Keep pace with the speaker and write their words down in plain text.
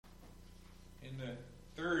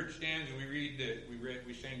the third stanza,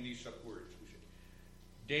 we sang these words. We said,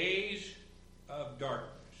 days of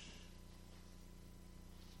darkness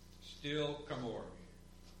still come o'er me.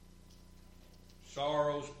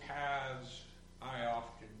 Sorrow's paths I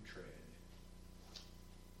often tread.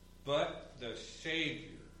 But the Savior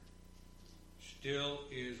still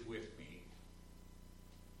is with me.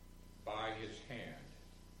 By his hand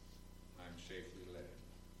I'm safely led.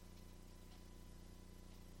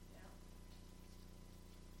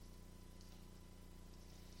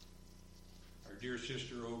 Our dear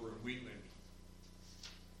sister over in Wheatland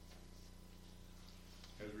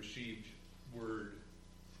has received word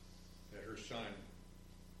that her son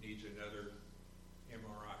needs another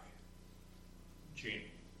MRI.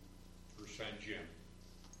 Jamie, her son Jim.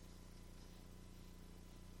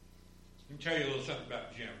 Let me tell you a little something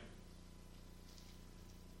about Jim.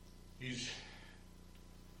 He's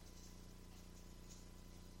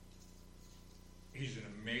an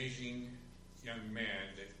amazing young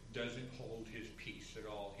man that doesn't hold his peace at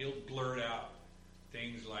all. He'll blurt out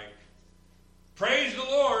things like, "Praise the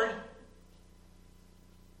Lord!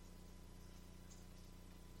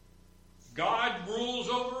 God rules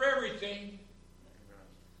over everything.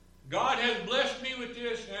 God has blessed me with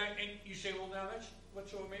this." And you say, well, now that's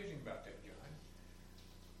what's so amazing about that, John?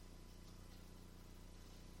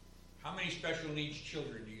 How many special needs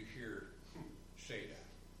children do you hear say that?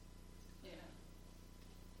 Yeah.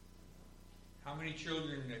 How many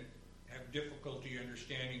children that have difficulty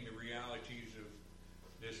understanding the realities of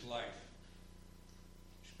this life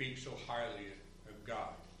speak so highly of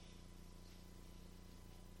God?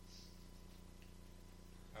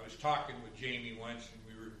 I was talking with Jamie once, and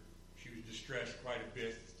she was distressed quite a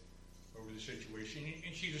bit over the situation,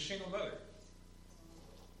 and she's a single mother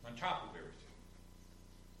on top of everything.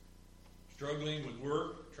 Struggling with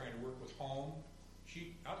work, trying to work with home.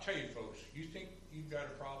 I'll tell you folks, you think you've got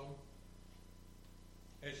a problem?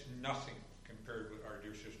 It's nothing compared to what our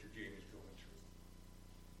dear sister Jamie's going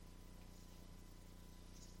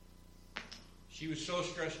through. She was so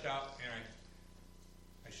stressed out, and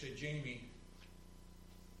I said, Jamie,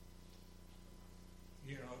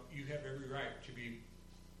 you have every right to be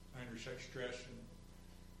under such stress and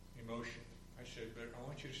emotion. I said, but I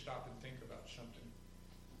want you to stop and think about something.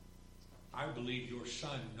 I believe your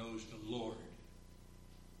son knows the Lord.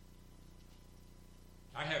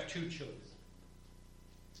 I have 2 children.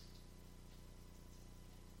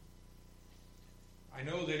 I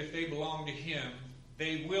know that if they belong to him,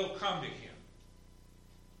 they will come to him.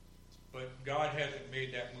 But God hasn't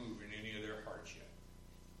made that move in any of their hearts yet.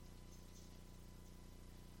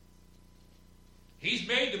 He's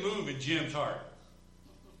made the move in Jim's heart.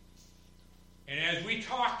 And as we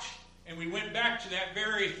talked and we went back to that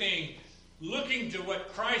very thing, looking to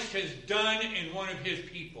what Christ has done in one of his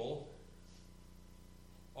people,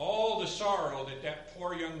 all the sorrow that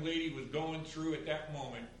poor young lady was going through at that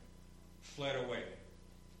moment fled away.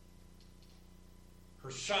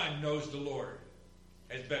 Her son knows the Lord,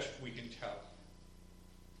 as best we can tell.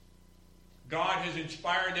 God has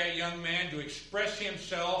inspired that young man to express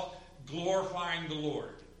himself glorifying the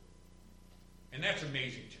Lord. And that's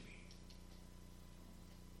amazing to me.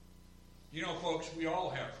 You know, folks, we all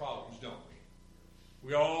have problems, don't we?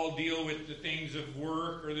 We all deal with the things of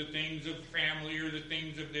work or the things of family or the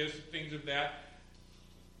things of this, the things of that.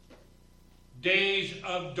 Days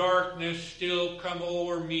of darkness still come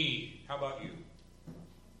o'er me. How about you?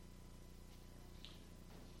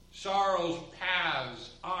 Sorrow's paths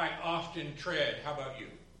I often tread. How about you?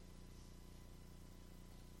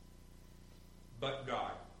 But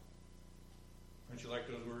God. Don't you like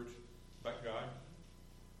those words? But God?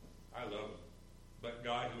 I love them. But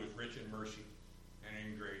God, who is rich in mercy and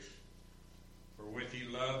in grace. For with he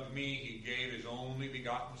loved me, he gave his only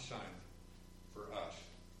begotten Son for us.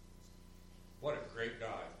 What a great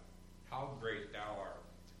God. How great thou art.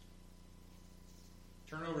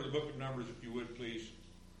 Turn over to the book of Numbers, if you would, please.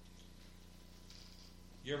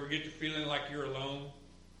 You ever get to feeling like you're alone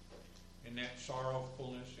in that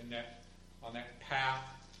sorrowfulness, on that paths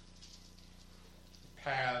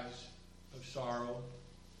of sorrow,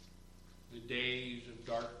 the days of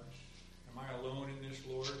darkness? Am I alone in this,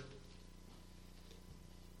 Lord?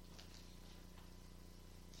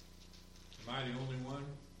 Am I the only one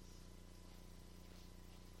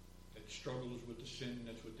that struggles with the sin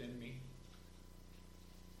that's within me?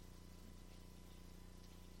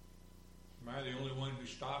 Am I the only one who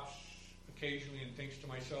stops occasionally and thinks to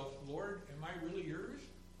myself, Lord, am I really yours?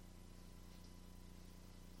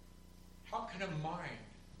 How can a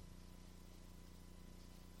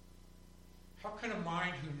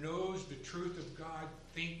mind who knows the truth of God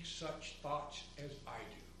think such thoughts as I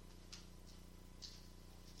do?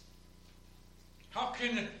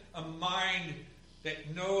 can a mind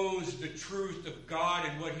that knows the truth of God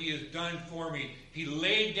and what He has done for me, He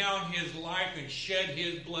laid down His life and shed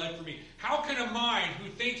His blood for me. How can a mind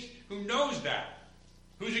who knows that,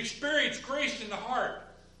 who's experienced grace in the heart,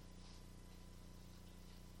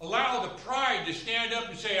 allow the pride to stand up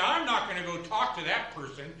and say, I'm not going to go talk to that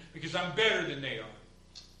person because I'm better than they are?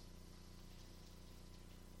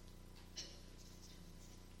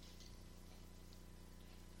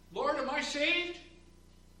 Lord, am I saved?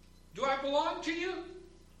 Do I belong to you?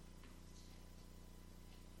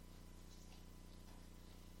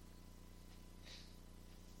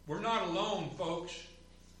 We're not alone, folks.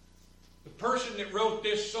 The person that wrote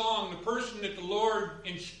this song, the person that the Lord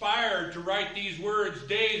inspired to write these words,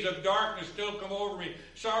 days of darkness still come over me,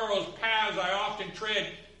 sorrow's paths I often tread,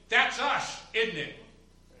 that's us, isn't it?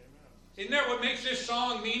 Amen. Isn't that what makes this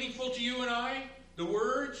song meaningful to you and I? The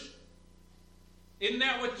words? Isn't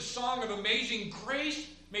that what the song of Amazing Grace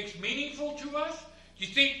makes meaningful to us? Do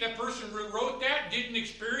you think that person who wrote that didn't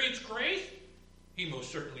experience grace? He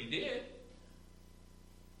most certainly did.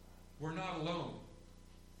 We're not alone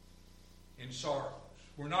in sorrows.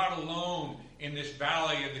 We're not alone in this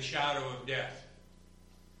valley of the shadow of death.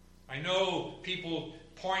 I know people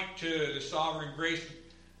point to the Sovereign Grace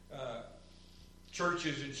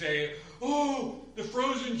churches and say, oh, the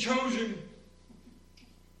frozen chosen.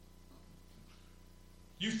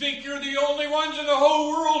 You think you're the only ones in the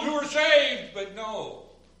whole world who are saved, but no.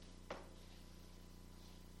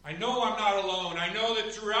 I know I'm not alone. I know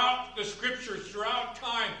that throughout the Scriptures, throughout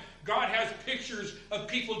time, God has pictures of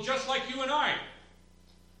people just like you and I.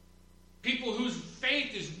 People whose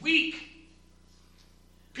faith is weak.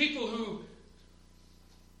 People who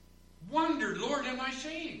wondered, Lord, am I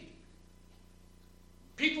saved?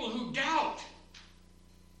 People who doubt.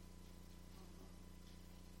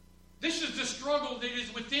 This is the struggle that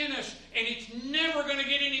is within us, and it's never going to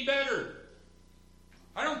get any better.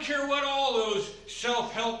 I don't care what all those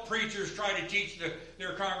self-help preachers try to teach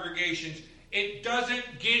their congregations. It doesn't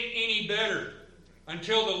get any better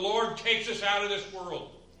until the Lord takes us out of this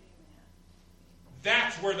world.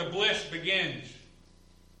 That's where the bliss begins.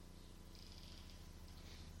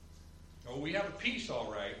 Oh, we have a peace,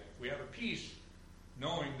 all right. We have a peace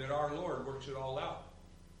knowing that our Lord works it all out.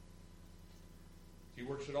 He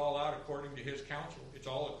works it all out according to His counsel. It's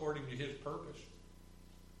all according to His purpose.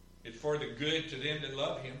 It's for the good to them that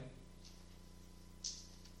love Him.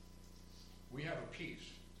 We have a peace.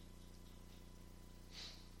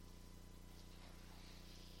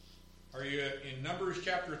 Are you in Numbers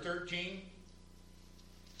chapter 13?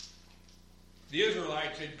 The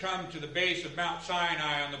Israelites had come to the base of Mount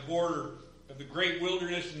Sinai on the border of the great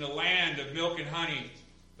wilderness in the land of milk and honey,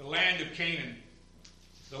 the land of Canaan,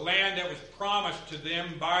 the land that was promised to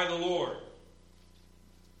them by the Lord.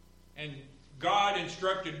 And God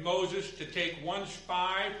instructed Moses to take one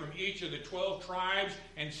spy from each of the 12 tribes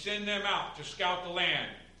and send them out to scout the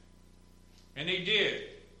land. And they did.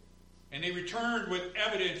 And they returned with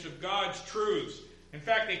evidence of God's truths. In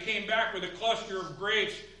fact, they came back with a cluster of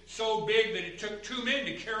grapes so big that it took 2 men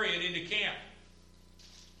to carry it into camp.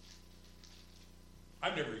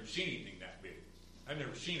 I've never seen anything that big. I've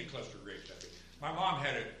never seen a cluster of grapes that big. My mom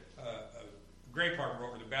had a grape harbor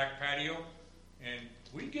over the back patio, and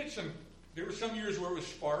we'd get some. There were some years where it was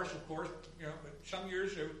sparse, of course, but some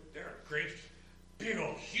years there were grapes, big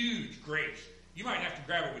old, huge grapes. You might have to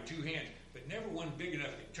grab it with 2 hands, but never one big enough.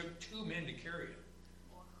 It took 2 men to carry it.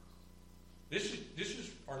 This is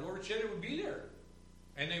our Lord said it would be there,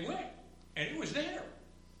 and they went, and it was there.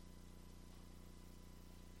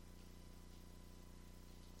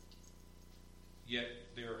 Yet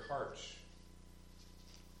their hearts.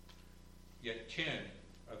 Yet 10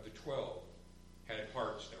 of the 12 had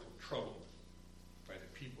hearts that were troubled by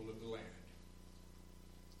the people of the land.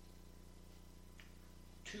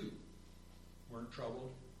 2 weren't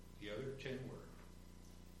troubled, the other 10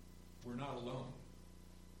 were. We're not alone.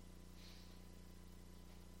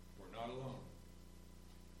 We're not alone.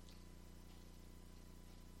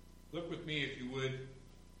 Look with me, if you would,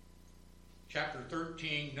 chapter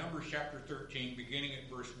 13, Numbers chapter 13, beginning at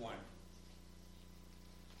verse 1.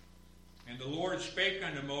 And the Lord spake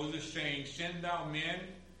unto Moses, saying, Send thou men,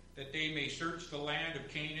 that they may search the land of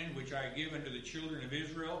Canaan, which I give unto the children of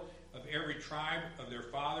Israel. Of every tribe of their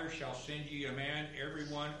fathers shall send ye a man, every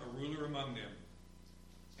one a ruler among them.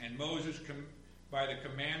 And Moses, by the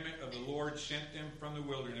commandment of the Lord, sent them from the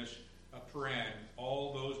wilderness of Paran.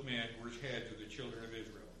 All those men were as heads of the children of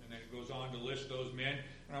Israel. And then it goes on to list those men.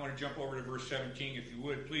 And I want to jump over to verse 17, if you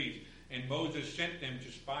would, please. And Moses sent them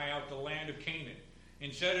to spy out the land of Canaan,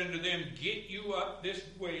 and said unto them, Get you up this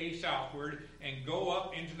way southward, and go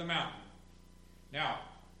up into the mountain. Now,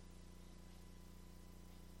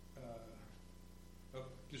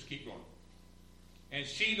 just keep going. And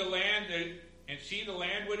see the land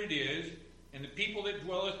what it is, and the people that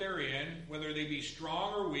dwelleth therein, whether they be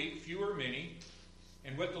strong or weak, few or many,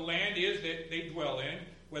 and what the land is that they dwell in,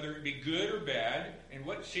 whether it be good or bad, and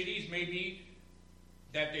what cities may be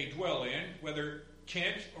that they dwell in, whether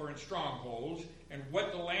tents or in strongholds, and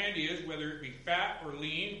what the land is, whether it be fat or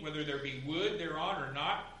lean, whether there be wood thereon or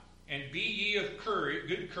not, and be ye of courage,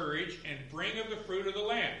 good courage, and bring of the fruit of the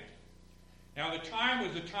land. Now the time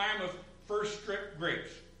was the time of first ripe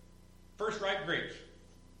grapes.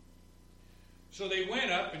 So they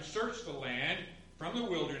went up and searched the land from the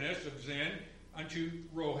wilderness of Zin unto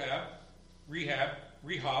Rehob,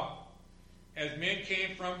 as men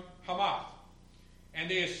came from Hamath. And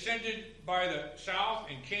they ascended by the south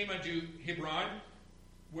and came unto Hebron,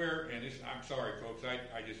 where, and this, I'm sorry folks,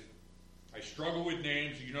 I struggle with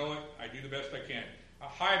names, you know it, I do the best I can.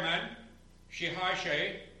 Hyman,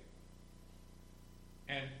 Shehashai,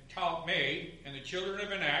 and Talmai, and the children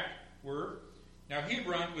of Anak were. Now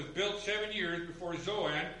Hebron was built 7 years before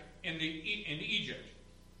Zoan in Egypt.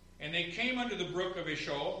 And they came unto the brook of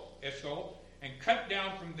Eshol, and cut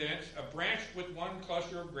down from thence a branch with one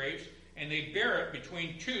cluster of grapes, and they bare it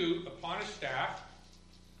between two upon a staff.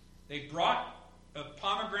 They brought of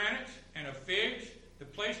pomegranates and of figs. The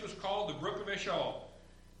place was called the brook of Eshol,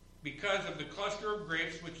 because of the cluster of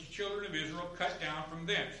grapes which the children of Israel cut down from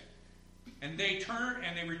thence. And they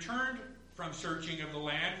returned from searching of the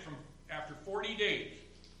land after 40 days.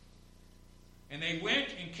 And they went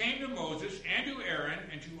and came to Moses and to Aaron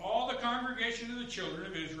and to all the congregation of the children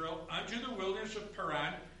of Israel unto the wilderness of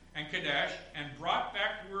Paran and Kadesh, and brought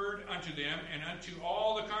back word unto them and unto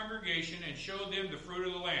all the congregation, and showed them the fruit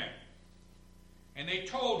of the land. And they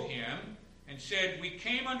told him and said, We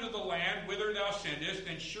came unto the land whither thou sentest,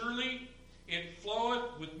 and surely it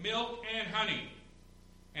floweth with milk and honey,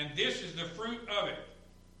 and this is the fruit of it.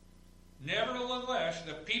 Nevertheless,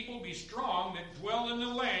 the people be strong that dwell in the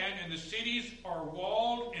land, and the cities are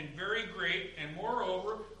walled and very great. And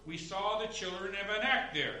moreover, we saw the children of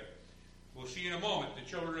Anak there. We'll see in a moment, the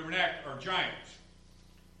children of Anak are giants.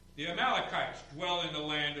 The Amalekites dwell in the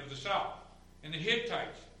land of the south, and the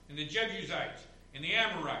Hittites, and the Jebusites, and the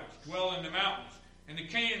Amorites dwell in the mountains, and the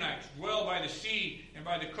Canaanites dwell by the sea and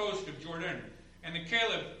by the coast of Jordan. And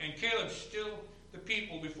Caleb still the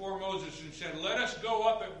people before Moses and said, Let us go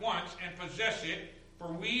up at once and possess it, for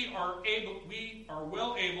we are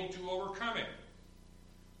well able to overcome it.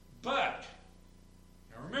 But,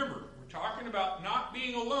 now remember, we're talking about not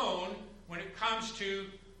being alone when it comes to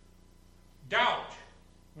doubt,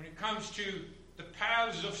 when it comes to the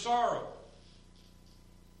paths of sorrow.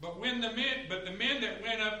 But the men that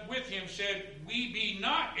went up with him said, We be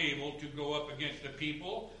not able to go up against the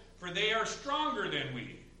people, for they are stronger than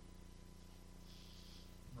we.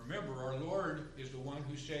 Remember, our Lord is the one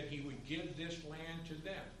who said he would give this land to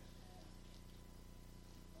them.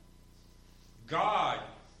 God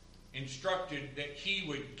instructed that he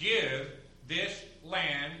would give this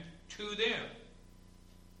land to them.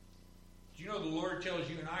 Do you know the Lord tells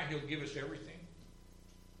you and I he'll give us everything?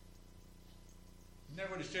 Isn't that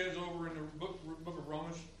what it says over in the book of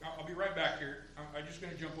Romans? I'll be right back here. I'm just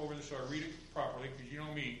going to jump over this so I read it properly, because you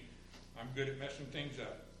know me, I'm good at messing things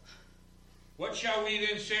up. What shall we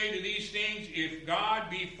then say to these things? If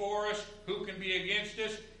God be for us, who can be against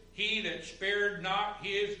us? He that spared not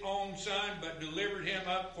his own son, but delivered him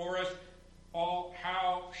up for us all,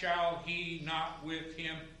 how shall he not with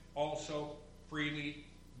him also freely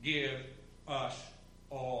give us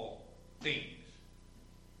all things?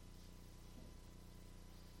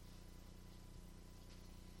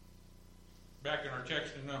 Back in our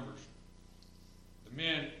text in Numbers. The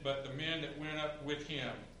men that went up with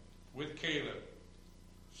him, with Caleb,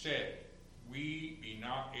 said, We be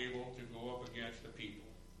not able to go up against the people,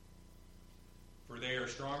 for they are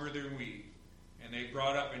stronger than we. And they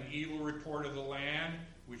brought up an evil report of the land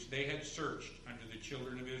which they had searched unto the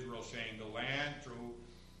children of Israel, saying, The land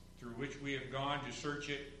through which we have gone to search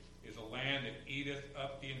it is a land that eateth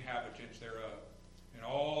up the inhabitants thereof. And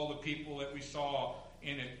all the people that we saw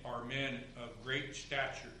in it are men of great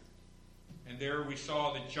stature. And there we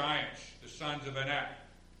saw the giants, the sons of Anak,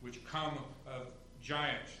 which come of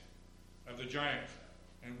the giants.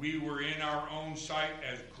 And we were in our own sight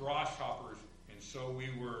as grasshoppers, and so we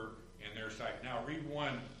were in their sight. Now read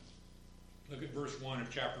 1. Look at verse 1 of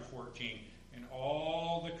chapter 14. And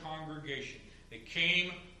all the congregation, they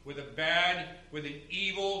came with an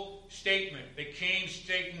evil statement. They came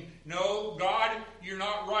stating, No, God, you're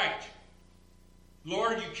not right.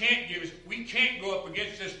 Lord, you can't give us, we can't go up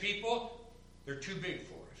against this people. They're too big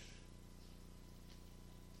for us.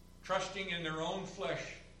 trusting in their own flesh,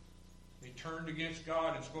 they turned against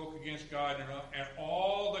God and spoke against God, and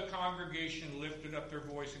all the congregation lifted up their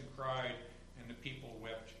voice and cried, and the people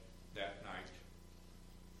wept that night.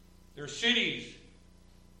 Their cities,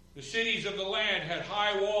 the cities of the land, had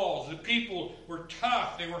high walls. The people were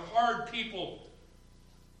tough. They were hard people.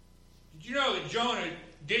 Did you know that Jonah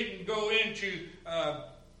didn't go into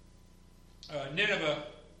Nineveh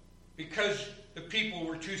because the people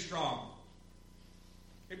were too strong?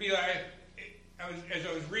 It'd be like, as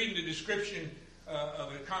I was reading the description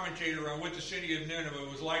of a commentator on what the city of Nineveh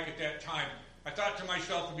was like at that time, I thought to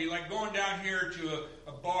myself, it'd be like going down here to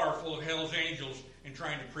a bar full of Hell's Angels and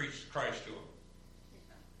trying to preach Christ to them.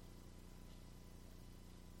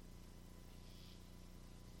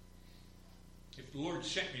 If the Lord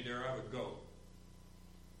sent me there, I would go.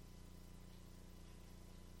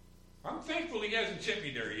 I'm thankful He hasn't sent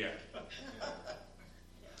me there yet.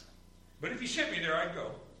 But if He sent me there, I'd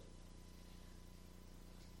go.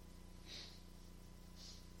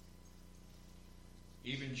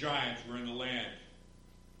 Even giants were in the land.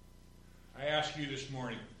 I ask you this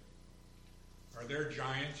morning, are there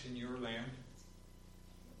giants in your land?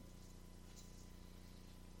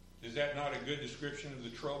 Is that not a good description of the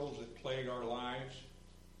troubles that plague our lives?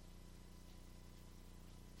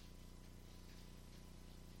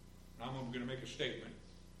 I'm going to make a statement,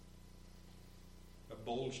 a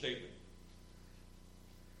bold statement.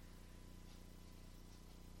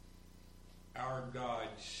 Our God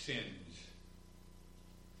sends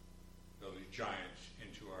those giants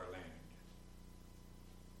into our land.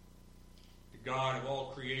 The God of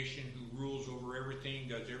all creation, who rules over everything,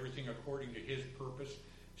 does everything according to His purpose,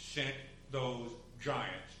 sent those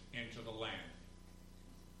giants into the land.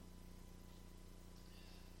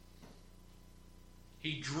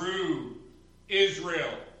 He drew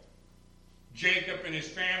Israel, Jacob and his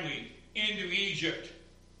family, into Egypt,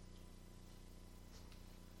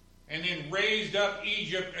 and then raised up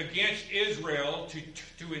Egypt against Israel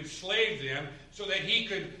to enslave them, so that he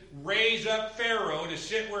could raise up Pharaoh to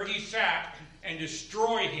sit where he sat and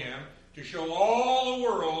destroy him, to show all the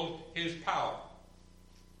world his power.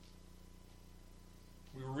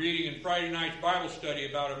 We were reading in Friday night's Bible study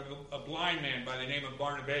about a blind man by the name of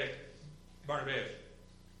Barnabas.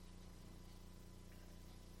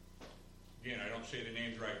 Again, I don't say the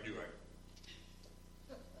names right, do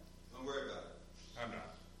I? Don't worry about it. I'm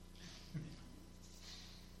not.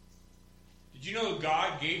 Did you know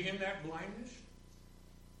God gave him that blindness?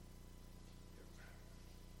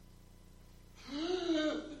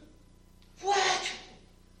 What?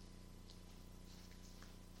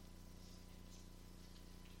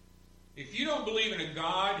 If you don't believe in a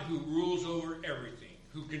God who rules over everything,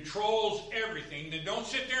 who controls everything, then don't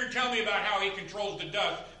sit there and tell me about how He controls the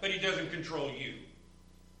dust, but He doesn't control you.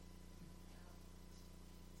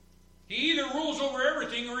 He either rules over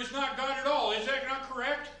everything or He's not God at all. Is that not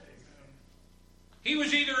correct? He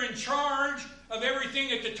was either in charge of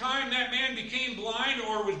everything at the time that man became blind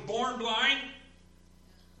or was born blind,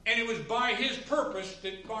 and it was by His purpose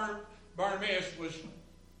that Barnabas was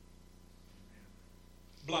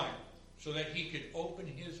blind, so that he could open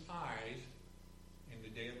his eyes in the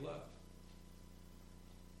day of love.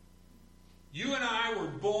 You and I were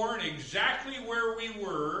born exactly where we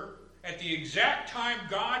were at the exact time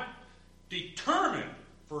God determined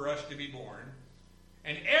for us to be born.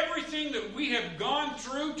 And everything that we have gone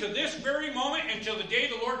through to this very moment until the day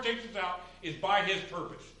the Lord takes us out is by His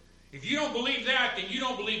purpose. If you don't believe that, then you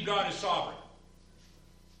don't believe God is sovereign.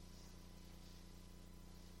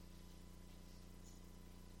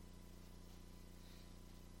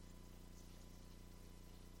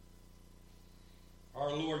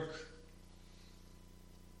 Our Lord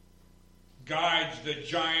guides the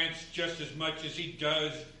giants just as much as He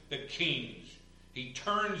does the kings. He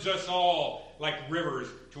turns us all like rivers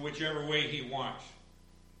to whichever way He wants.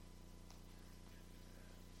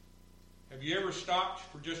 Have you ever stopped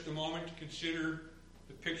for just a moment to consider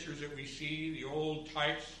the pictures that we see, the old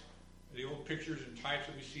types, the old pictures and types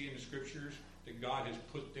that we see in the Scriptures that God has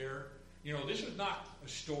put there? You know, this is not a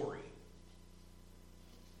story.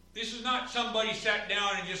 This is not somebody sat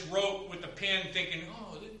down and just wrote with a pen thinking,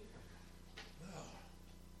 oh, that's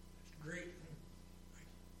great.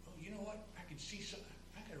 Oh, you know what? I can see something.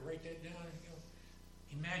 I got to write that down. You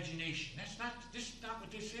know, imagination. This is not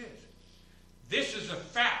what this is. This is a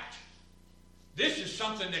fact. This is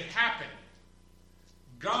something that happened.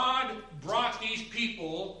 God brought these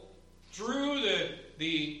people through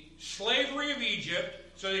the slavery of Egypt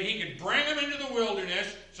so that He could bring them into the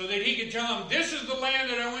wilderness, so that He could tell them, this is the land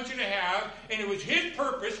that I want you to have. And it was His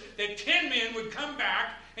purpose that 10 men would come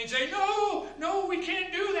back and say, no, we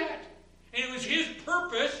can't do that. And it was His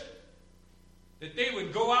purpose that they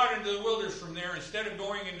would go out into the wilderness from there instead of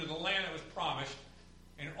going into the land that was promised,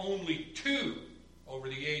 and only 2 over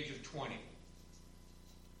the age of 20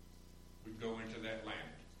 would go into that land.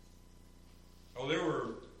 Oh, there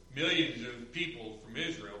were millions of people from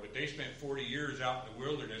Israel, but they spent 40 years out in the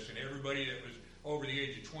wilderness, and everybody that was over the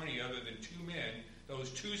age of 20, other than 2 men, those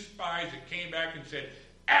 2 spies that came back and said,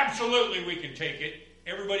 absolutely we can take it,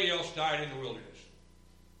 everybody else died in the wilderness.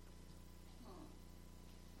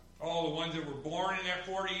 All the ones that were born in that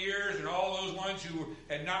 40 years and all those ones who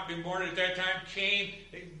had not been born at that time came,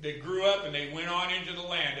 they grew up and they went on into the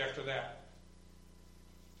land after that.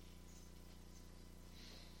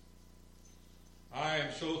 I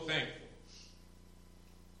am so thankful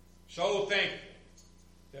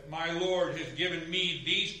that my Lord has given me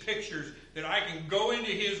these pictures that I can go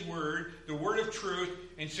into His Word, the Word of truth,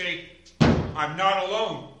 and say, I'm not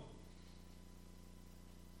alone.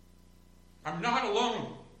 I'm not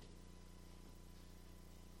alone.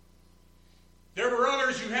 There were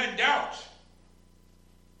others who had doubts.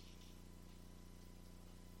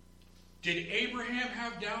 Did Abraham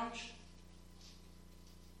have doubts?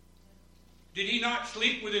 Did he not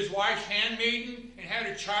sleep with his wife's handmaiden and had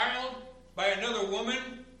a child by another woman?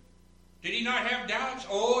 Did he not have doubts?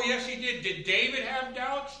 Oh, yes, he did. Did David have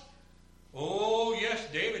doubts? Oh, yes,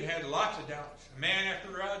 David had lots of doubts. A man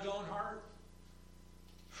after God's own heart.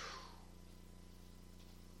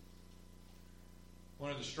 One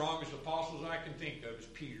of the strongest apostles I can think of is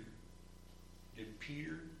Peter. Did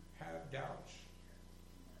Peter have doubts?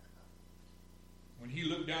 When he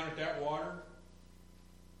looked down at that water,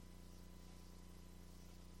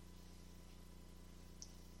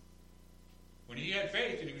 when he had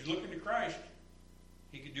faith and he was looking to Christ,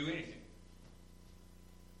 he could do anything.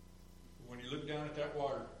 But when he looked down at that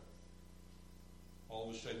water, all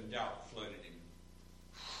of a sudden doubt flooded him.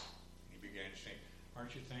 He began to say,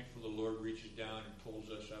 aren't you thankful the Lord reaches down and pulls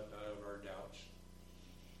us up out of our doubts?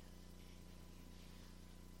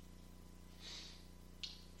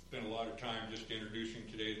 Spent a lot of time just introducing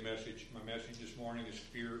today's message. My message this morning is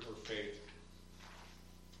fear or faith.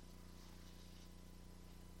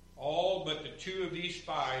 All but the 2 of these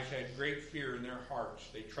spies had great fear in their hearts.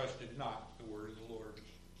 They trusted not the word of the Lord.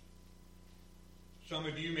 Some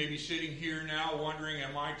of you may be sitting here now wondering,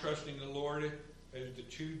 am I trusting the Lord as the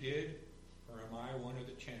 2 did? Or am I one of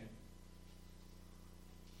the 10?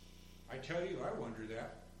 I tell you, I wonder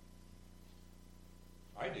that.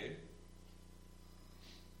 I did.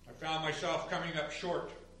 I found myself coming up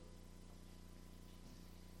short.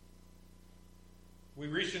 We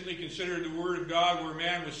recently considered the Word of God where a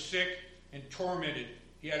man was sick and tormented.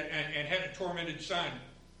 He had a tormented son.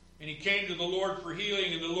 And he came to the Lord for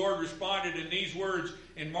healing, and the Lord responded in these words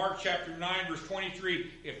in Mark chapter 9, verse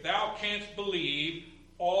 23, if thou canst believe,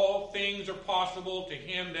 all things are possible to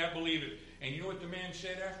him that believeth. And you know what the man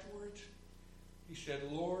said afterwards? He said,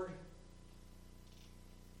 Lord,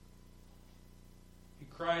 he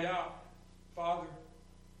cried out, Father,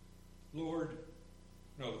 Lord,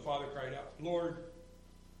 no, the father cried out, Lord,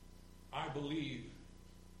 I believe,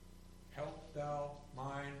 help thou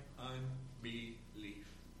mine unbelief.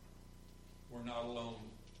 We're not alone.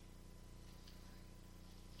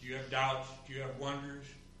 Do you have doubts? Do you have wonders?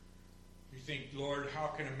 You think, Lord, how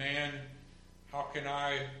can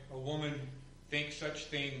a woman think such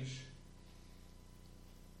things?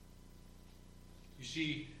 You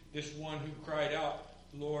see, this one who cried out,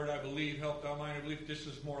 Lord, I believe, help thou mine unbelief, this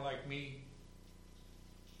is more like me.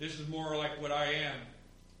 This is more like what I am.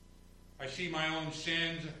 I see my own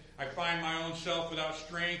sins. I find my own self without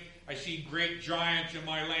strength. I see great giants in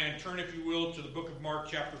my land. Turn, if you will, to the book of Mark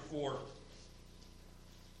chapter 4.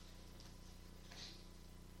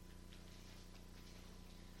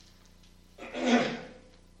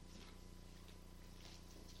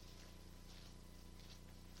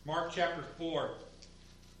 Mark chapter 4.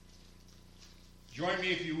 Join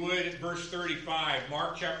me, if you would, at verse 35.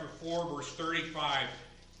 Mark chapter 4, verse 35.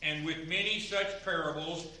 And with many such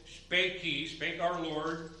parables spake our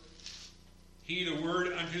Lord, he the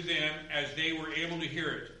word unto them, as they were able to hear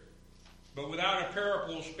it. But without a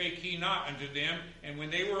parable spake he not unto them, and when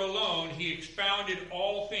they were alone, he expounded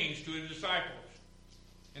all things to his disciples.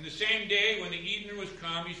 And the same day, when the evening was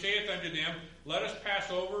come, he saith unto them, Let us pass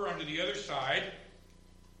over unto the other side.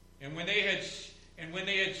 And when they had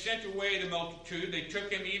sent away the multitude, they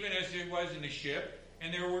took him even as it was in the ship,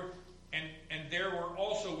 and there were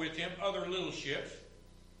also with him other little ships.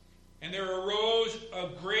 And there arose a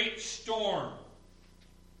great storm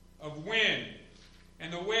of wind,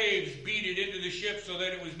 and the waves beat it into the ship so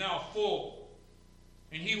that it was now full.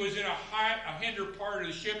 And he was in a hinder part of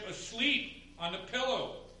the ship, asleep on the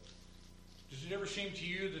pillow. Does it ever seem to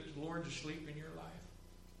you that the Lord's asleep in your life?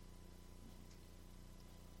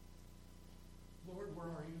 Lord, where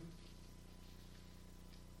are you?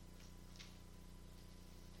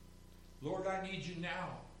 Lord, I need you now.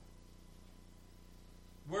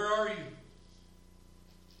 Where are you?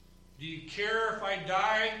 Do you care if I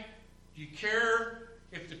die? Do you care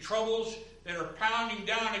if the troubles that are pounding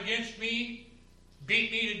down against me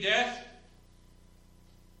beat me to death?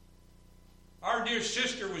 Our dear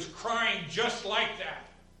sister was crying just like that.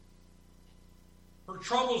 Her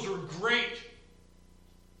troubles were great.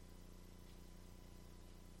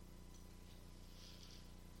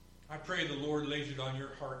 I pray the Lord lays it on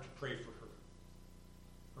your heart to pray for her.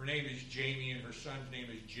 Her name is Jamie and her son's name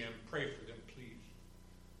is Jim. Pray for them, please.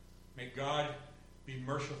 May God be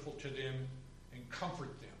merciful to them and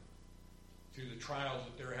comfort them through the trials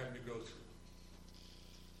that they're having to go through.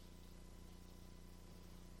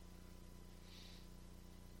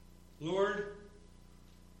 Lord,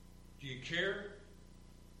 do you care?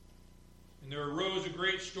 And there arose a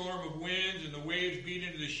great storm of winds, and the waves beat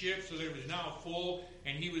into the ship, so that it was now full.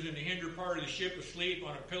 And he was in the hinder part of the ship, asleep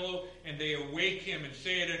on a pillow. And they awake him, and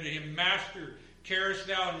said unto him, Master, carest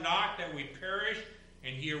thou not that we perish?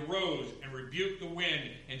 And he arose, and rebuked the wind,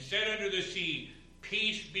 and said unto the sea,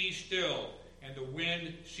 Peace, be still. And the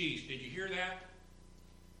wind ceased. Did you hear that?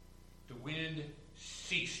 The wind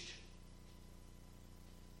ceased.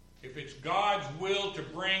 If it's God's will to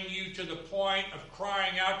bring you to the point of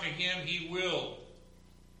crying out to Him, He will.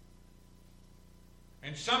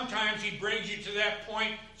 And sometimes He brings you to that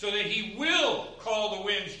point so that He will call the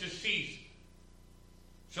winds to cease.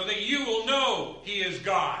 So that you will know He is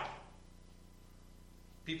God.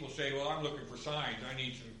 People say, well, I'm looking for signs. I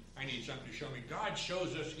need something to show me. God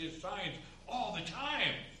shows us His signs all the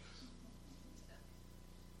time.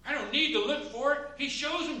 I don't need to look for it. He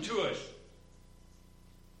shows them to us.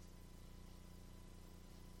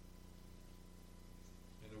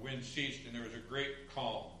 The wind ceased, and there was a great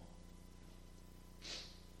calm.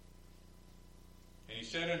 And he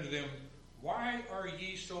said unto them, Why are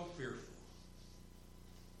ye so fearful?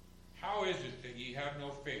 How is it that ye have no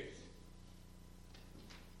faith?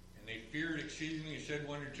 And they feared exceedingly, and said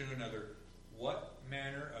one to another, What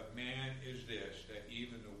manner of man is this, that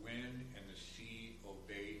even the wind and the sea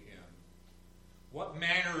obey him? What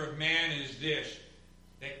manner of man is this,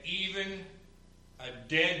 that even a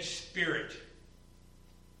dead spirit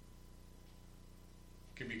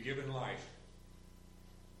can be given life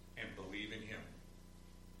and believe in Him?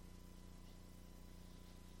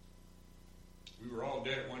 We were all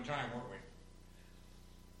dead at one time, weren't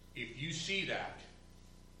we? If you see that,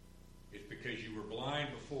 it's because you were blind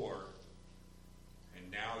before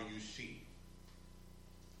and now you see.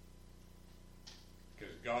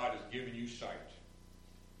 Because God has given you sight.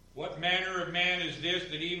 What manner of man is this,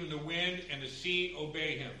 that even the wind and the sea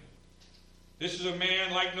obey him? This is a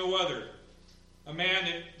man like no other. A man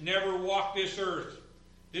that never walked this earth.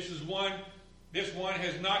 This one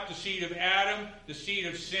has not the seed of Adam, the seed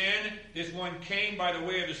of sin. This one came by the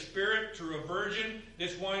way of the Spirit through a virgin.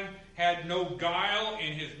 This one had no guile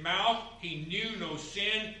in his mouth. He knew no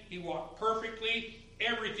sin. He walked perfectly.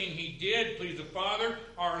 Everything he did pleased the Father,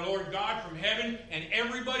 our Lord God from heaven. And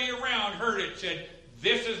everybody around heard it, said,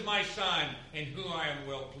 This is my Son, in whom I am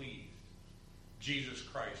well pleased. Jesus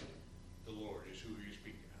Christ, the Lord, is who he is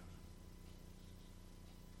speaking of.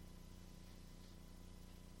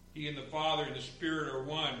 He and the Father and the Spirit are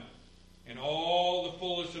one, and all the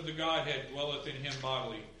fullness of the Godhead dwelleth in him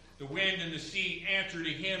bodily. The wind and the sea answer to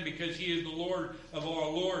him, because he is the Lord of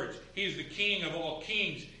all lords. He is the King of all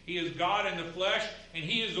kings. He is God in the flesh, and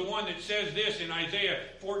he is the one that says this in Isaiah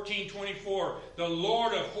 14:24. The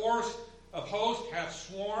Lord of hosts hath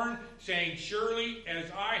sworn, saying, Surely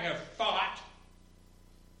as I have thought.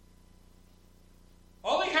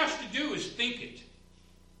 All he has to do is think it.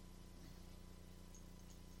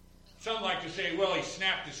 Some like to say, well, he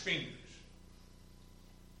snapped his fingers.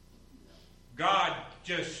 God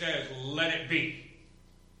just says, let it be.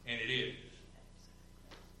 And it is.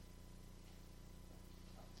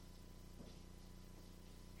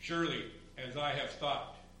 Surely, as I have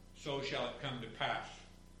thought, so shall it come to pass.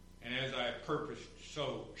 And as I have purposed,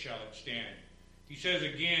 so shall it stand. He says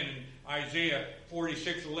again in Isaiah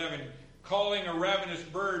 46:11, calling a ravenous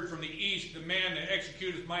bird from the east, the man that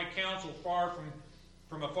executeth my counsel far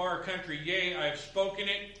from a far country. Yea, I have spoken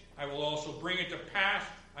it. I will also bring it to pass.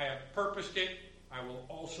 I have purposed it. I will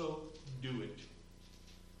also do it.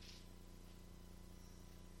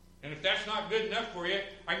 And if that's not good enough for you,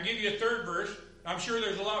 I can give you a third verse. I'm sure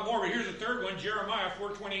there's a lot more, but here's a third one, Jeremiah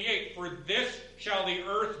 4:28. For this shall the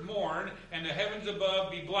earth mourn, and the heavens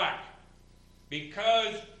above be black.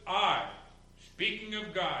 Because I, speaking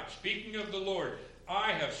of God, speaking of the Lord.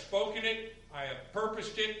 I have spoken it, I have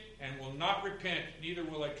purposed it, and will not repent, neither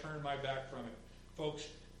will I turn my back from it. Folks,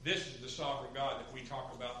 this is the sovereign God that we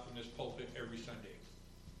talk about from this pulpit every Sunday.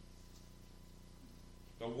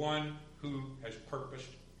 The one who has purposed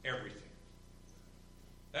everything.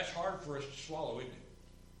 That's hard for us to swallow, isn't it?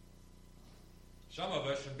 Some of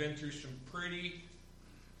us have been through some pretty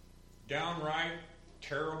downright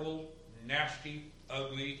terrible, nasty,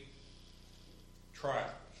 ugly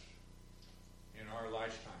trials in our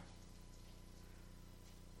lifetime.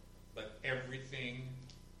 But everything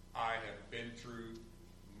I have been through,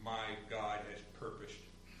 my God has purposed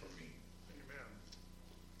for me. Amen.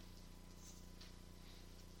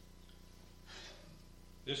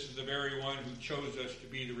 This is the very one who chose us to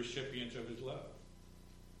be the recipients of his love.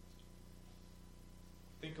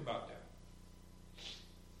 Think about that.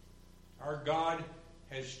 Our God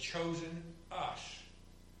has chosen us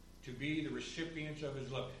to be the recipients of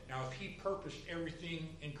his love. Now, if he purposed everything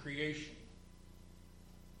in creation,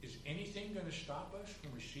 is anything going to stop us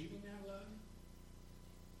from receiving that love?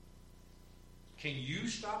 Can you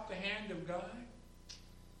stop the hand of God?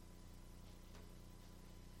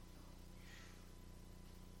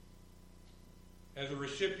 As a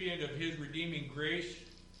recipient of his redeeming grace,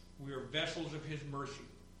 we are vessels of his mercy.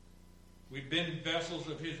 We've been vessels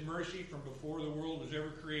of his mercy from before the world was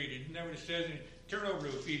ever created. Isn't that what it says? Turn over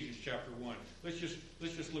to Ephesians chapter 1. Let's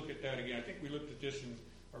just look at that again. I think we looked at this in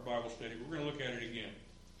our Bible study. We're going to look at it again.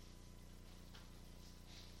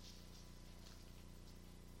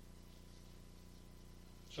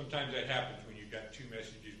 Sometimes that happens when you've got two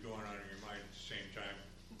messages going on in your mind at the same time.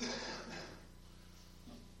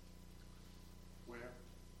 Where?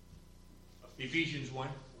 Ephesians 1.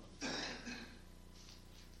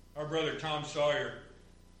 Our brother Tom Sawyer,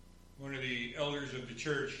 one of the elders of the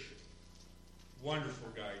church, wonderful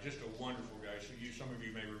guy, just a wonderful guy. So some of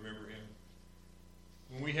you may remember him.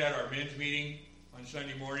 When we had our men's meeting on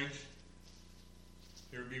Sunday mornings,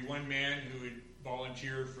 there would be one man who would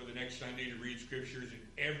volunteer for the next Sunday to read scriptures, and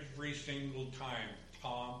every single time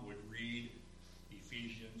Tom would read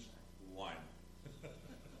Ephesians 1.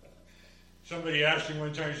 Somebody asked him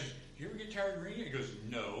one time, he says, "Do you ever get tired of reading it?" He goes,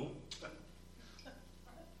 "No."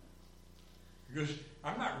 He goes,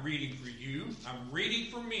 "I'm not reading for you. I'm reading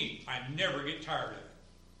for me. I never get tired of it."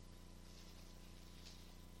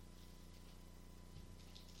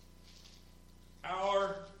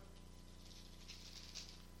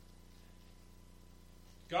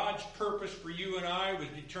 God's purpose for you and I was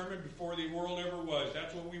determined before the world ever was.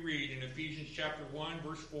 That's what we read in Ephesians chapter 1,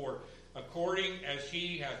 verse 4. According as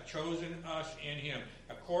he hath chosen us in him.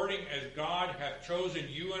 According as God hath chosen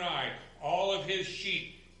you and I, all of his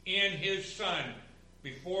sheep, in his Son,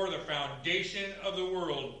 before the foundation of the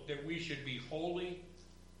world, that we should be holy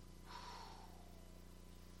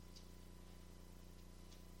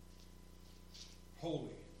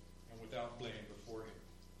and without blame before him.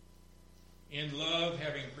 In love,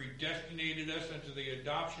 having predestinated us unto the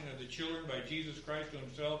adoption of the children by Jesus Christ to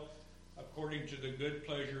himself, according to the good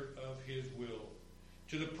pleasure of his will,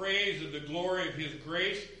 to the praise of the glory of his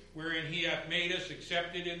grace, wherein he hath made us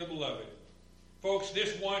accepted in the beloved. Folks,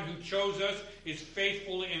 this one who chose us is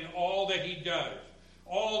faithful in all that he does,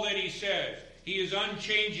 all that he says. He is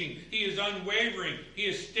unchanging. He is unwavering. He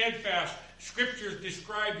is steadfast. Scriptures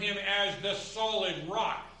describe him as the solid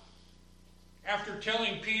rock. After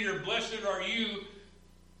telling Peter, "Blessed are you,"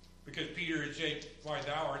 because Peter had said, "Why,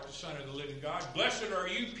 thou art the Son of the living God. Blessed are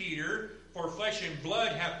you, Peter, for flesh and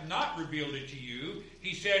blood hath not revealed it to you."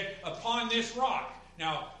 He said, "Upon this rock."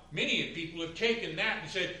 Now, many people have taken that and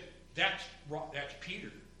said, that's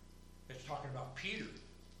Peter. That's talking about Peter,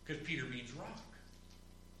 because Peter means rock.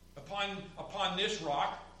 Upon this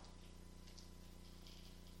rock,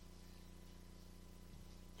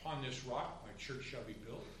 my church shall be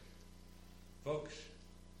built. Folks,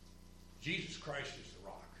 Jesus Christ is the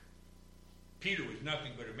rock. Peter was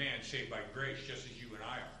nothing but a man saved by grace, just as you and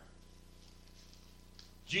I are.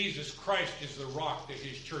 Jesus Christ is the rock that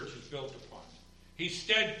his church is built upon. He's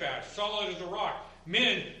steadfast, solid as a rock.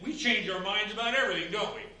 Men, we change our minds about everything,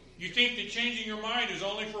 don't we? You think that changing your mind is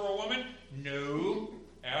only for a woman? No.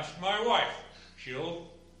 Ask my wife. She'll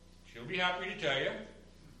be happy to tell you.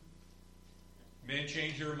 Men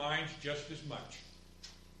change their minds just as much.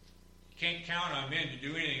 Can't count on men to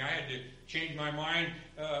do anything. I had to change my mind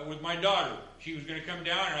with my daughter. She was going to come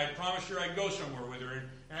down, and I promised her I'd go somewhere with her. And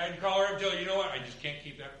I had to call her up and tell her, "You know what? I just can't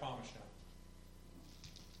keep that promise now."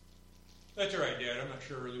 "That's all right, Dad. I'm not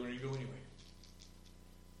sure I really want to go anyway."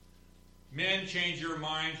 Men change their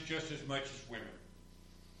minds just as much as women.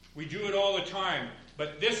 We do it all the time.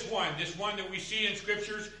 But this one that we see in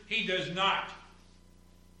Scriptures, he does not.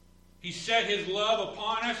 He set his love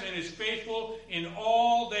upon us and is faithful in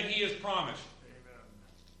all that he has promised. Amen.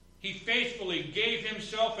 He faithfully gave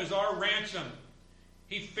himself as our ransom.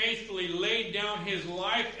 He faithfully laid down his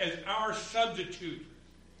life as our substitute.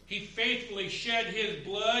 He faithfully shed his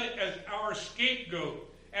blood as our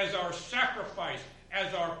scapegoat, as our sacrifice,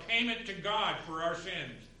 as our payment to God for our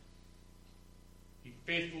sins. He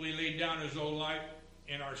faithfully laid down his own life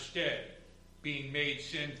in our stead, being made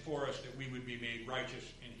sin for us that we would be made righteous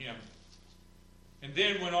in him. And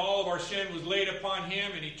then when all of our sin was laid upon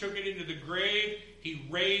him and he took it into the grave, he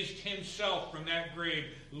raised himself from that grave,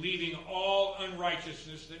 leaving all the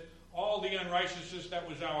unrighteousness that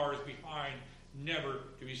was ours behind, never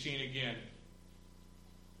to be seen again.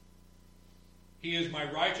 He is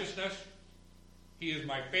my righteousness. He is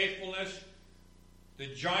my faithfulness.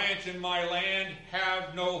 The giants in my land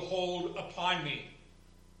have no hold upon me.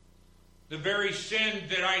 The very sin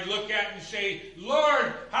that I look at and say,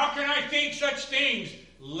 Lord, how can I think such things?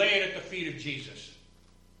 Lay it at the feet of Jesus.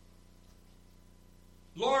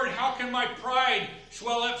 Lord, how can my pride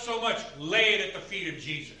swell up so much? Lay it at the feet of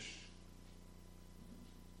Jesus.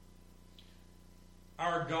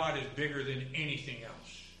 Our God is bigger than anything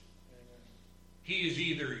else. He is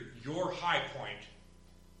either your high point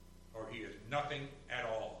or he is nothing at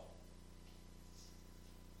all.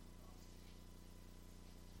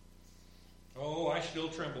 Oh, I still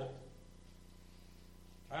tremble.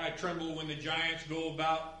 I tremble when the giants go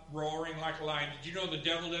about roaring like a lion. Did you know the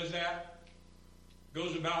devil does that?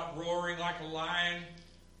 Goes about roaring like a lion,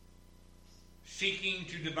 seeking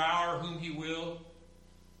to devour whom he will.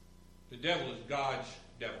 The devil is God's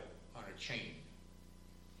devil on a chain.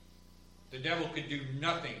 The devil could do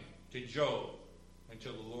nothing to Job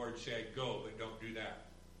until the Lord said, go, but don't do that.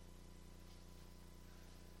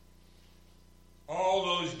 All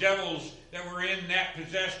those devils that were in that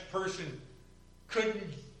possessed person couldn't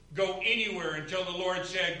go anywhere until the Lord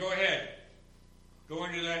said, go ahead. Go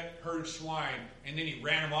into that herd of swine. And then he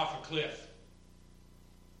ran them off a cliff.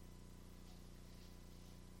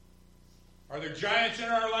 Are there giants in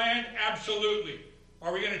our land? Absolutely.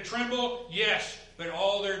 Are we going to tremble? Yes. But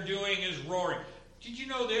all they're doing is roaring. Did you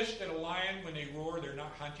know this, that a lion, when they roar, they're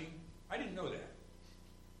not hunting? I didn't know that.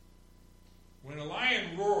 When a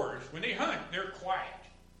lion roars, when they hunt, they're quiet.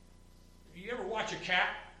 You ever watch a cat?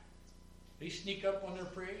 They sneak up on their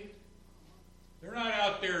prey. They're not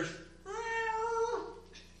out there.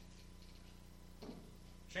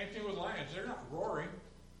 Same thing with lions. They're not roaring.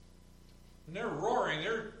 When they're roaring,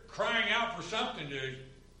 they're crying out for something.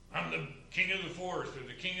 I'm the king of the forest or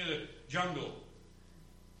the king of the jungle.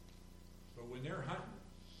 But when they're hunting,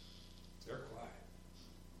 they're quiet.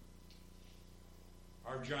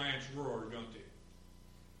 Our giants roar, don't they?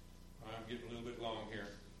 I'm getting a little bit long here.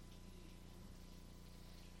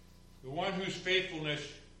 The one whose faithfulness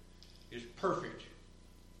is perfect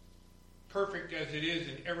as it is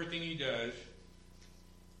in everything he does,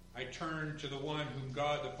 I turn to the one whom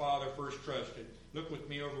God the Father first trusted. Look with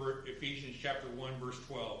me over at Ephesians chapter 1, verse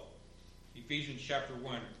 12. Ephesians chapter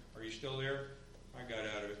 1. Are you still there? I got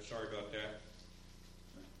out of it. Sorry about that.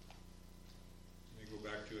 Let me go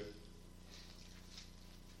back to it.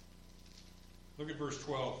 Look at verse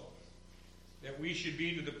 12. That we should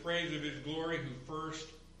be to the praise of his glory who first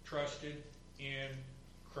trusted in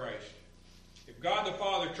Christ. If God the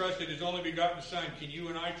Father trusted his only begotten Son, can you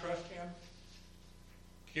and I trust him?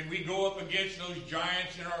 Can we go up against those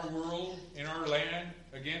giants in our world, in our land,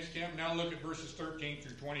 against him? Now look at verses 13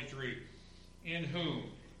 through 23. In whom,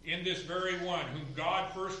 in this very one, whom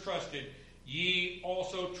God first trusted, ye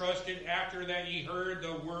also trusted after that ye heard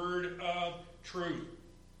the word of truth,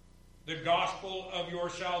 the gospel of your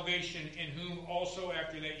salvation, in whom also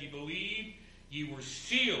after that ye believed, ye were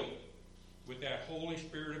sealed with that Holy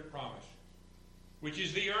Spirit of promise, which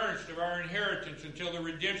is the earnest of our inheritance until the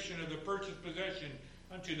redemption of the purchased possession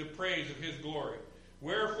unto the praise of his glory.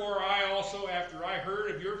 Wherefore I also, after I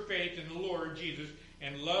heard of your faith in the Lord Jesus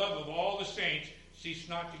and love of all the saints, cease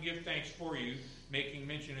not to give thanks for you, making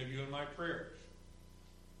mention of you in my prayers.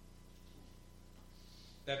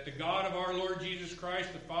 That the God of our Lord Jesus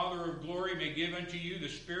Christ, the Father of glory, may give unto you the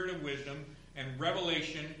spirit of wisdom and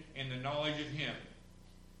revelation in the knowledge of him.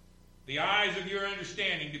 The eyes of your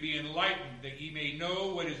understanding to be enlightened, that ye may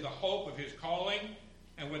know what is the hope of his calling,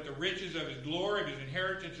 and what the riches of his glory, of his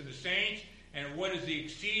inheritance in the saints, and what is the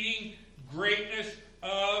exceeding greatness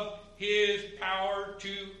of his power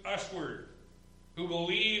to usward, who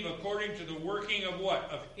believe according to the working of what?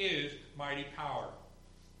 Of his mighty power.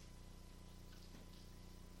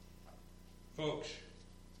 Folks,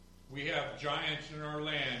 we have giants in our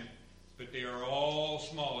land, but they are all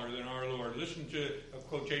smaller than our Lord. Listen to a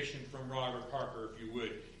quotation from Robert Parker, if you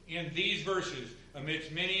would. In these verses,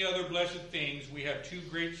 amidst many other blessed things, we have two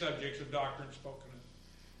great subjects of doctrine spoken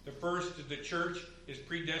of. The first is the church is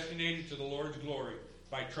predestinated to the Lord's glory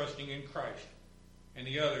by trusting in Christ. And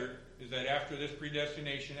the other is that after this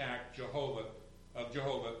predestination act, Jehovah,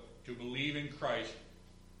 to believe in Christ,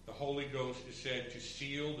 the Holy Ghost is said to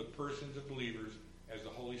seal the persons of believers as the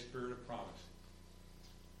Holy Spirit of promise.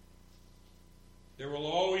 There will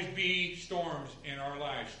always be storms in our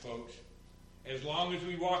lives, folks. As long as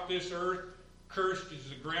we walk this earth, cursed is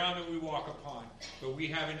the ground that we walk upon. But we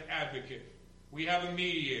have an advocate. We have a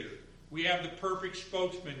mediator. We have the perfect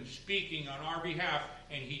spokesman speaking on our behalf,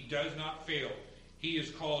 and he does not fail. He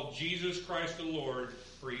is called Jesus Christ the Lord,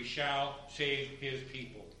 for he shall save his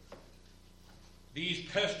people.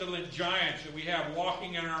 These pestilent giants that we have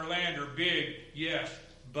walking in our land are big, yes,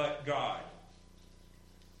 but God.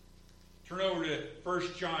 Turn over to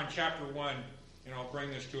 1 John chapter 1, and I'll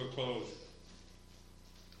bring this to a close.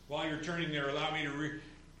 While you're turning there, allow me to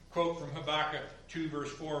quote from Habakkuk 2,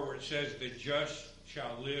 verse 4, where it says, "The just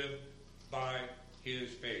shall live by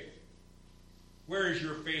his faith." Where is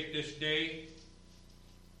your faith this day?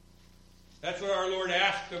 That's what our Lord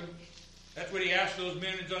asked them. That's what he asked those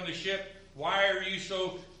men on the ship. Why are you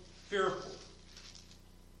so fearful?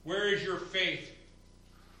 Where is your faith?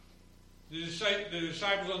 The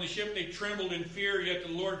disciples on the ship, they trembled in fear, yet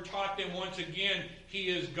the Lord taught them once again, he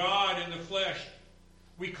is God in the flesh.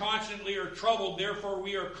 We constantly are troubled, therefore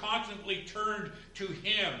we are constantly turned to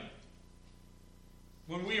him.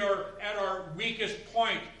 When we are at our weakest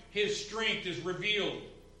point, his strength is revealed.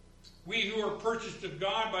 We who are purchased of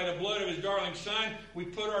God by the blood of his darling Son, we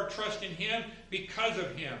put our trust in him because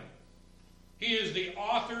of him. He is the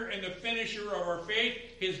author and the finisher of our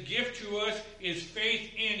faith. His gift to us is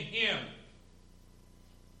faith in him.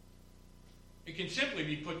 It can simply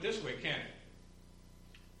be put this way, can't it?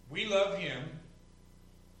 We love him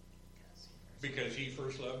because he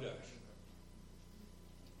first loved us.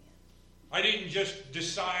 I didn't just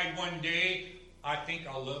decide one day, I think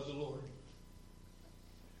I'll love the Lord.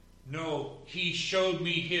 No, he showed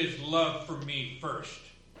me his love for me first.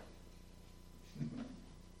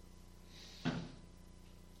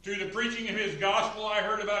 Through the preaching of his gospel, I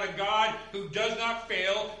heard about a God who does not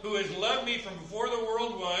fail, who has loved me from before the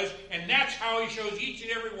world was, and that's how he shows each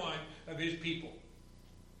and every one of his people.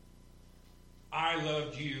 I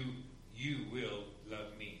loved you, you will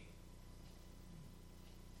love me.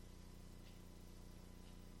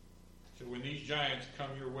 So when these giants come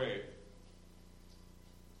your way,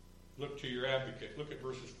 look to your advocate. Look at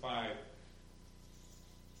verses 5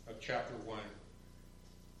 of chapter 1.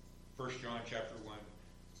 1 John chapter 1.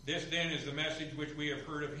 This then is the message which we have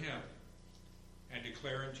heard of him and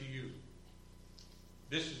declare unto you.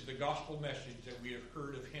 This is the gospel message that we have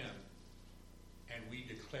heard of him, and we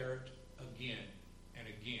declare it again and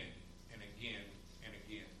again and again and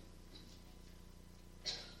again.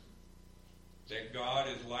 That God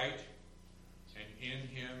is light, and in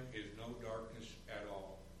him is no darkness at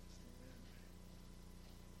all.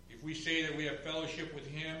 If we say that we have fellowship with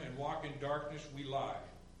him and walk in darkness, we lie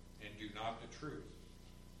and do not the truth.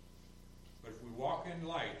 But if we walk in the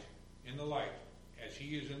light, as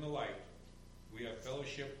he is in the light, we have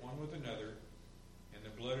fellowship one with another, and the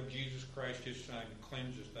blood of Jesus Christ, his Son,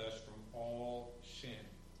 cleanseth us from all sin.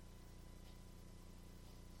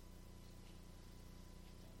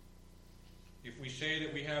 If we say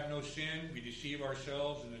that we have no sin, we deceive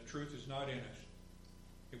ourselves, and the truth is not in us.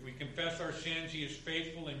 If we confess our sins, he is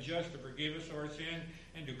faithful and just to forgive us our sin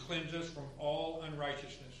and to cleanse us from all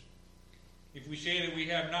unrighteousness. If we say that we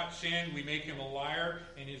have not sinned, we make him a liar,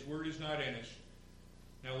 and his word is not in us.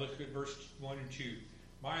 Now look at verse 1 and 2.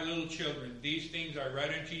 My little children, these things I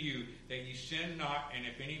write unto you, that ye sin not, and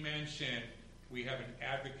if any man sin, we have an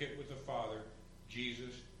advocate with the Father,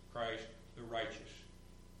 Jesus Christ the righteous.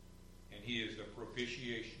 And he is the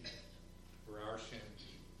propitiation for our sins.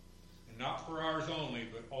 And not for ours only,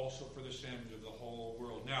 but also for the sins of the whole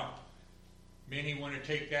world. Now, many want to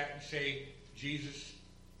take that and say, Jesus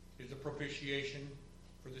is the propitiation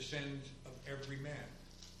for the sins of every man.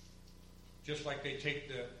 Just like they take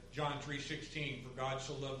the John 3:16, for God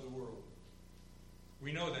so loved the world.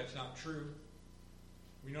 We know that's not true.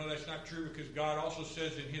 We know that's not true because God also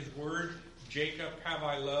says in his word, Jacob have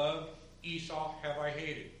I loved, Esau have I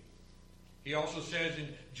hated. He also says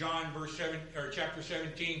in John chapter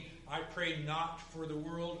 17, I pray not for the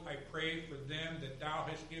world, I pray for them that thou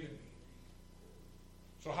hast given me.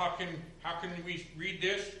 So how can we read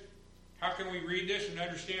this? How can we read this and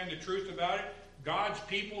understand the truth about it? God's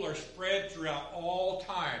people are spread throughout all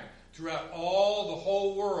time, throughout all the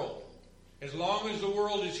whole world. As long as the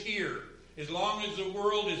world is here, as long as the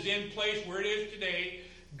world is in place where it is today,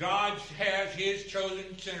 God has his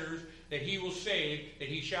chosen sinners that he will save, that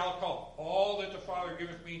he shall call. All that the Father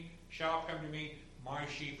giveth me shall come to me. My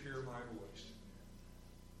sheep hear my voice.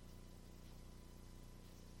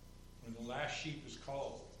 When the last sheep is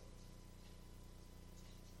called,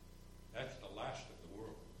 that's the last of the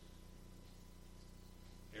world.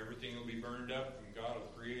 Everything will be burned up, and God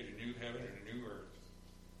will create a new heaven and a new earth.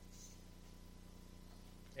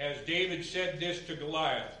 As David said this to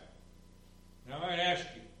Goliath. Now I might ask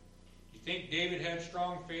you, do you think David had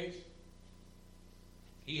strong faith?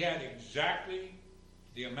 He had exactly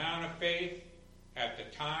the amount of faith at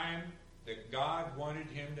the time that God wanted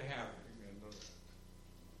him to have it.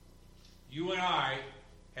 You and I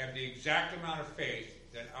have the exact amount of faith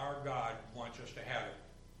that our God wants us to have it.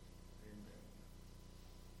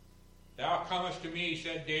 Thou comest to me,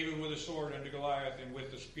 said David, with a sword unto Goliath, and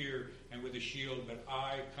with a spear, and with a shield, but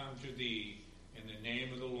I come to thee in the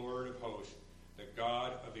name of the Lord of hosts, the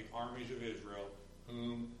God of the armies of Israel,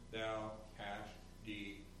 whom thou hast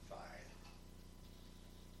defied.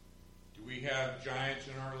 Do we have giants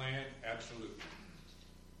in our land? Absolutely.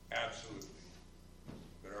 Absolutely.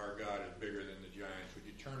 But our God is bigger than the giants. Would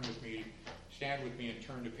you stand with me and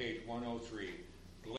turn to page 103.